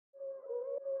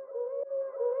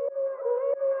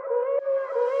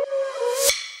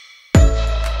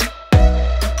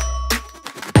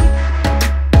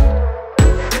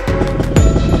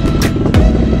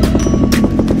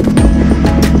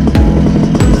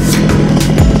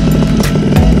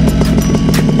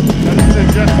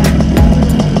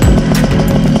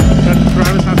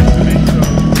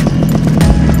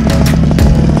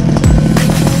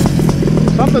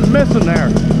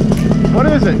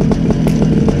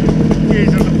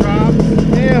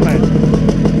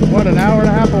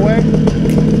time?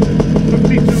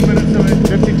 52 minutes of it.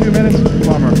 52 minutes?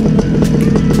 Bummer.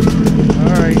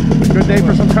 Alright, good day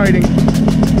for some kiting.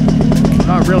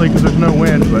 Not really, because there's no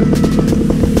wind, but...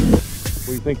 What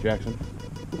do you think, Jackson?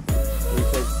 What do you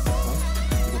think? Huh?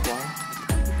 You go flying?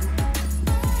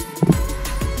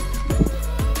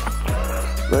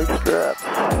 Leg straps.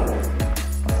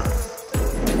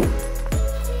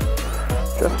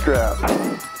 Chest strap.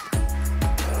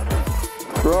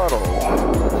 Throttle.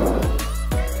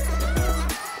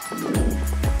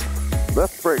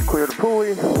 Left brake clear to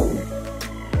pulley.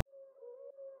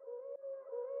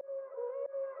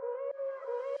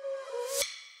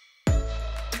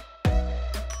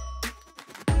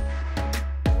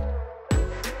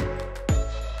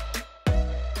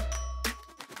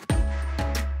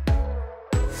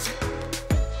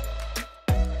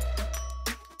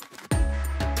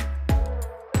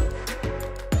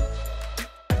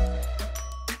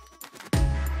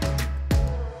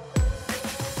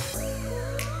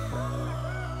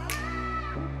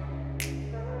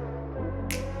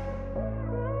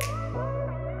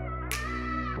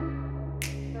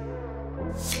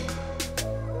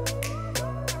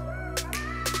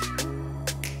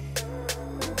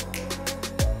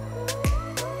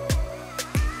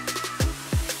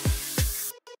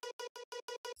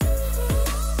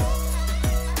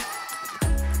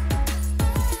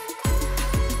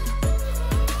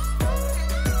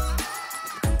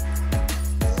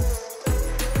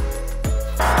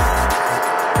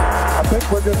 I think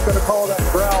we're just going to call that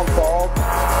ground fog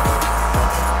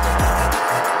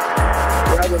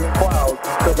rather than clouds,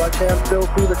 because I can still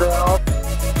see the ground.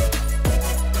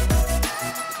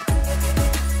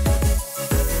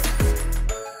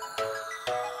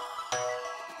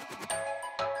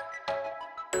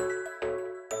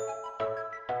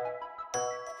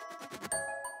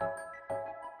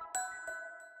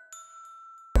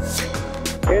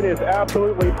 It is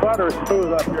absolutely butter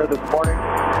smooth up here this morning.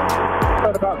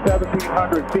 At about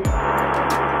 1,700 feet.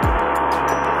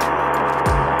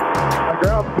 My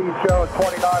ground speed show is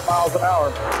 29 miles an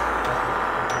hour.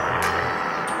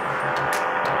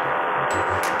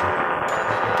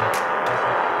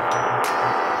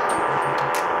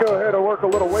 Go ahead and work a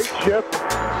little weight shift.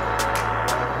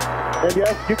 And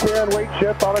yes, you can weight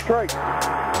shift on a trike.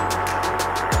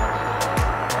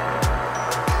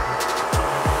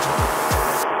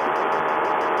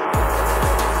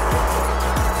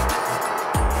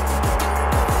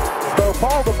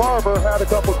 Paul the barber had a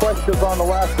couple questions on the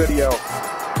last video.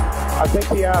 I think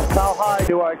he asked, how high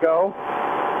do I go?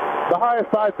 The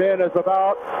highest I've been is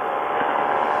about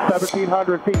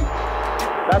 1,700 feet.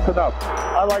 That's enough.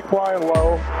 I like flying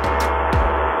low.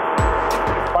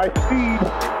 My speed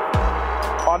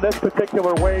on this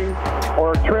particular wing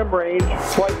or trim range,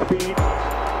 flight speed,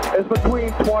 is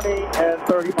between 20 and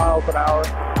 30 miles an hour.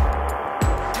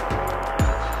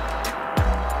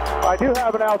 I do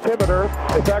have an altimeter.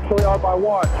 It's actually on my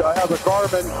watch. I have a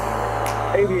Garmin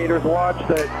aviator's watch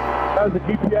that has a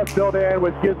GPS built in,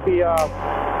 which gives me a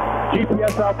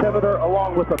GPS altimeter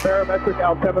along with a barometric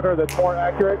altimeter that's more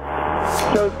accurate.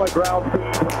 Shows my ground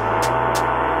speed.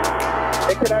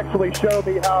 It can actually show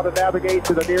me how to navigate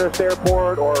to the nearest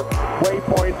airport or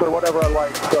waypoints or whatever I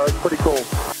like. So it's pretty cool.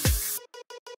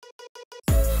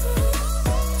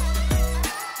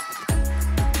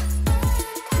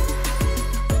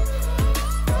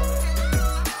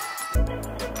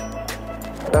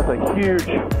 That's a huge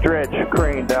dredge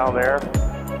crane down there.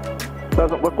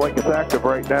 Doesn't look like it's active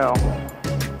right now.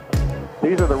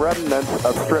 These are the remnants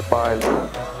of strip mines.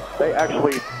 They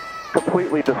actually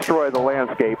completely destroy the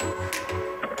landscape.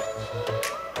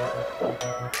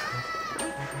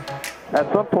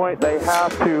 At some point they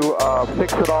have to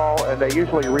fix it all, and they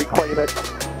usually reclaim it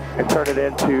and turn it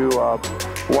into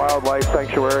wildlife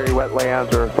sanctuary,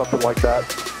 wetlands, or something like that.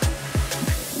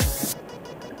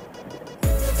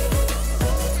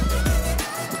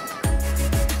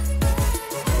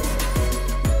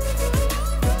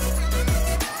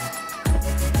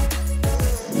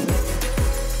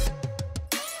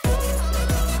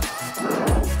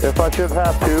 If I should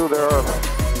have to, there are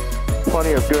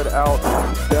plenty of good outs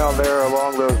down there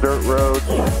along those dirt roads.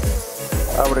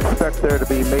 I would expect there to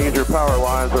be major power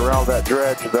lines around that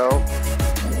dredge, though.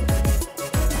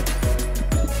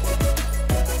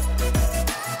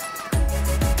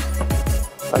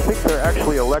 I think they're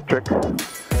actually electric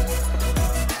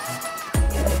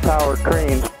powered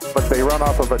cranes, but they run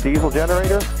off of a diesel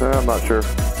generator? I'm not sure.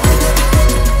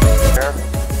 There.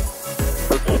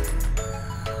 Oops.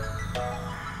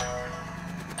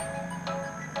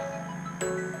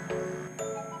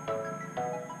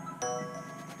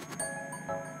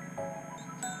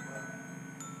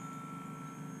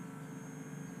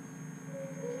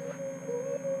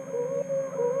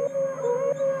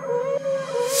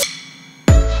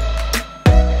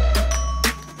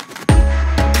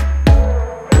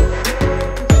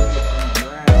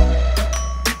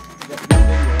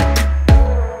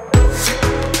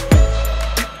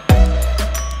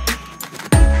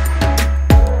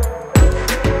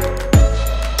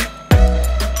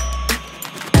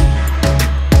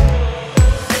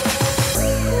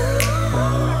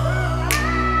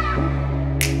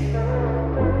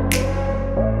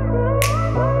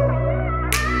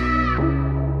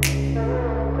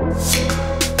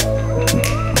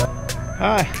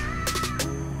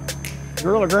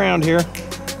 Gorilla Ground here.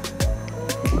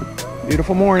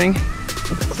 Beautiful morning.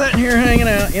 Sitting here hanging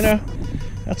out, you know.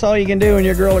 That's all you can do when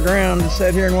you're Gorilla Ground, is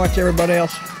sit here and watch everybody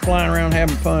else flying around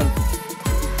having fun.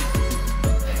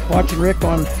 Watching Rick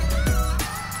on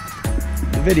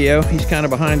the video. He's kind of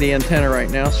behind the antenna right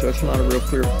now, so it's not a real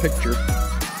clear picture.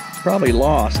 Probably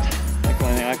lost. That's the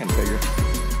only thing I can figure.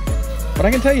 But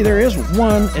I can tell you there is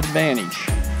one advantage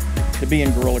to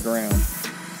being Gorilla Ground.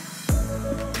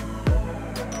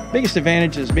 Biggest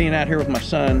advantage is being out here with my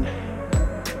son,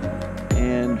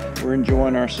 and we're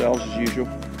enjoying ourselves as usual.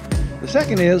 The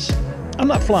second is, I'm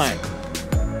not flying.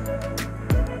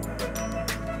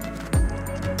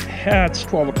 Yeah, it's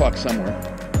 12 o'clock somewhere.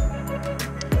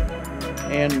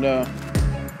 And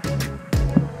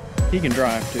he can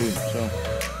drive too, so.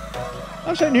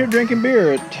 I'm sitting here drinking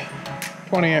beer at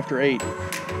 20 after 8.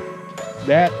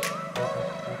 That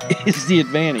is the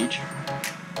advantage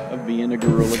of being a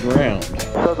Gorilla Ground.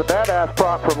 So the badass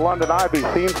prop from London Ivy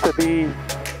seems to be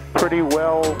pretty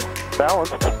well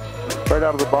balanced right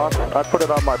out of the box. I put it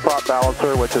on my prop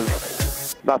balancer, which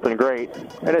is nothing great,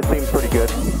 and it seems pretty good.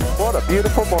 What a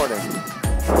beautiful morning.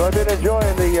 So I've been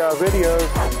enjoying the videos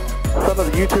some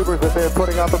of the YouTubers have been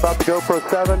putting up about the GoPro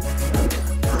 7.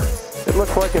 It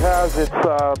looks like it has its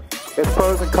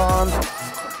pros and cons.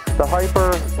 The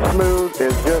Hyper Smooth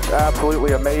is just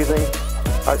absolutely amazing.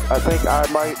 I think I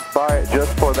might buy it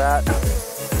just for that.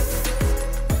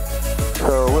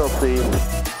 So we'll see.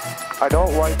 I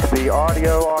don't like the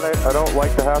audio on it. I don't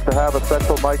like to have a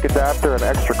special mic adapter and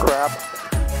extra crap,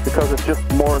 because it's just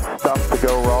more stuff to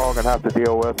go wrong and have to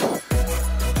deal with.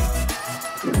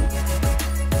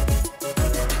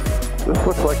 This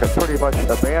looks like a pretty much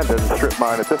abandoned strip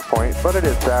mine at this point, but it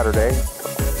is Saturday.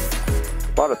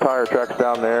 A lot of tire tracks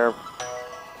down there.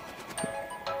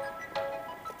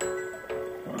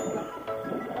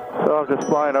 So I'm just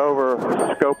flying over,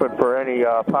 scoping for any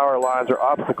power lines or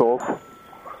obstacles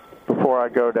before I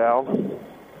go down.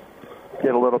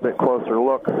 Get a little bit closer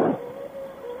look.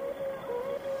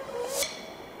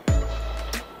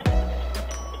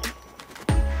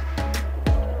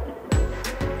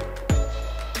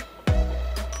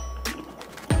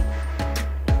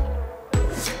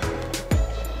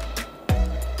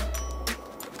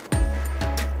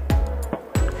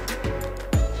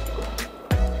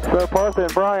 So Partha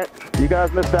and Bryant, you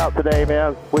guys missed out today,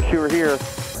 man. Wish you were here.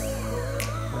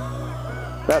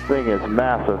 That thing is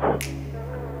massive.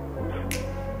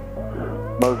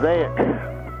 Mosaic.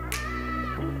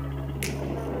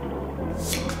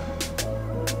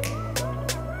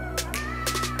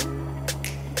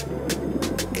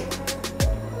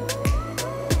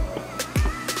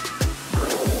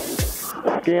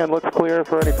 Scan looks clear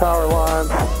for any power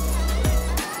lines.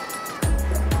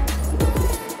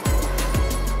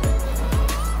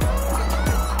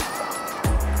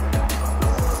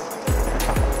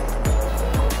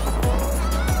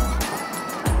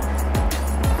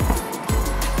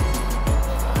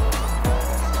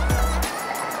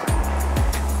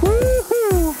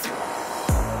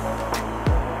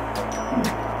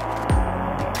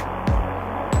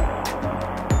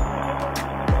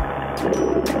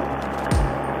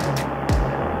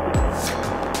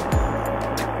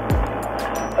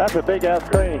 That's a big ass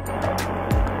crane.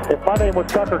 If my name was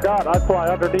Tucker Gott, I'd fly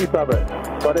underneath of it,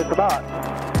 but it's not.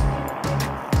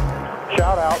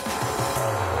 Shout out.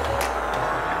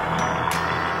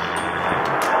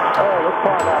 Oh, let's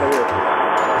climb out of here.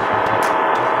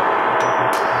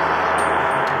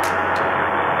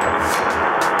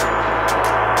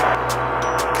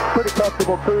 Pretty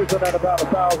comfortable cruising at about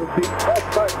 1,000 feet.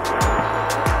 That's nice.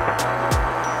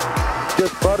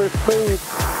 Just butter smooth.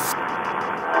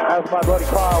 As my buddy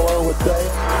Kyle O would say,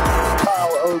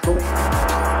 Kyle Oakley,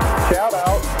 shout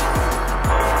out.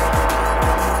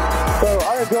 So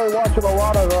I enjoy watching a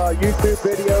lot of YouTube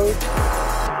videos.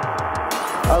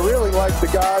 I really like the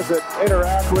guys that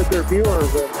interact with their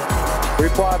viewers and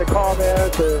reply to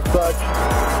comments and such.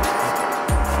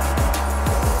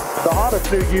 The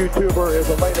hottest new YouTuber is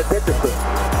Elena Dickerson.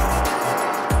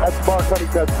 That's Mark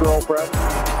Honeycutt's girlfriend.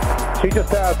 She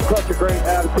just has such a great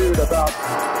attitude about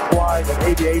flying and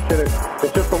aviation.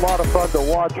 It's just a lot of fun to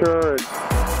watch her and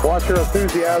watch her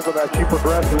enthusiasm as she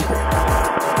progresses.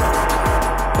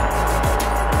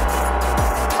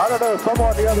 I don't know,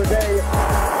 someone the other day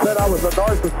said I was a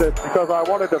narcissist because I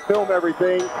wanted to film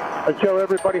everything and show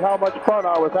everybody how much fun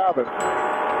I was having.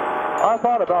 I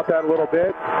thought about that a little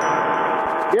bit.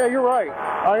 Yeah, you're right.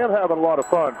 I am having a lot of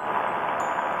fun.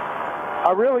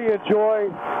 I really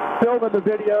enjoy filming the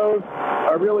videos.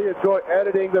 I really enjoy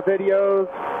editing the videos,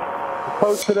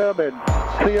 posting them, and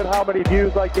seeing how many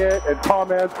views I get and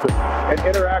comments and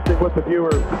interacting with the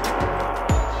viewers.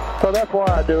 So that's why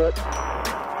I do it.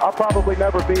 I'll probably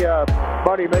never be a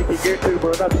money-making YouTuber,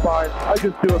 and that's fine. I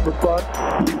just do it for fun.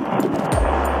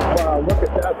 Wow, look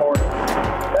at that horse.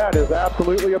 That is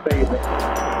absolutely amazing.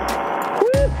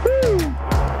 Woo-hoo!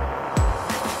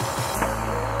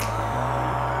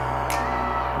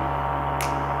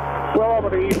 Well, I'm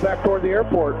going to ease back toward the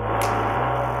airport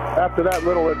after that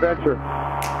little adventure.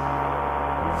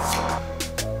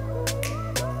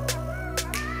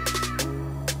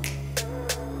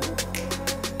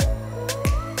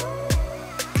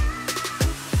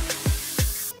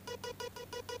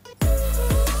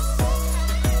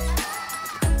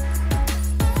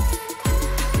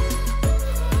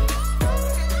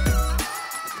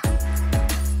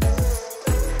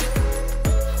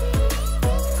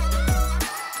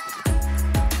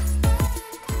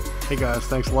 Hey guys,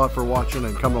 thanks a lot for watching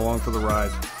and coming along for the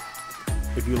ride.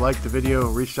 If you liked the video,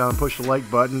 reach down and push the like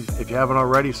button. If you haven't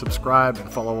already, subscribe and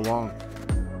follow along.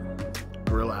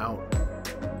 Gorilla out.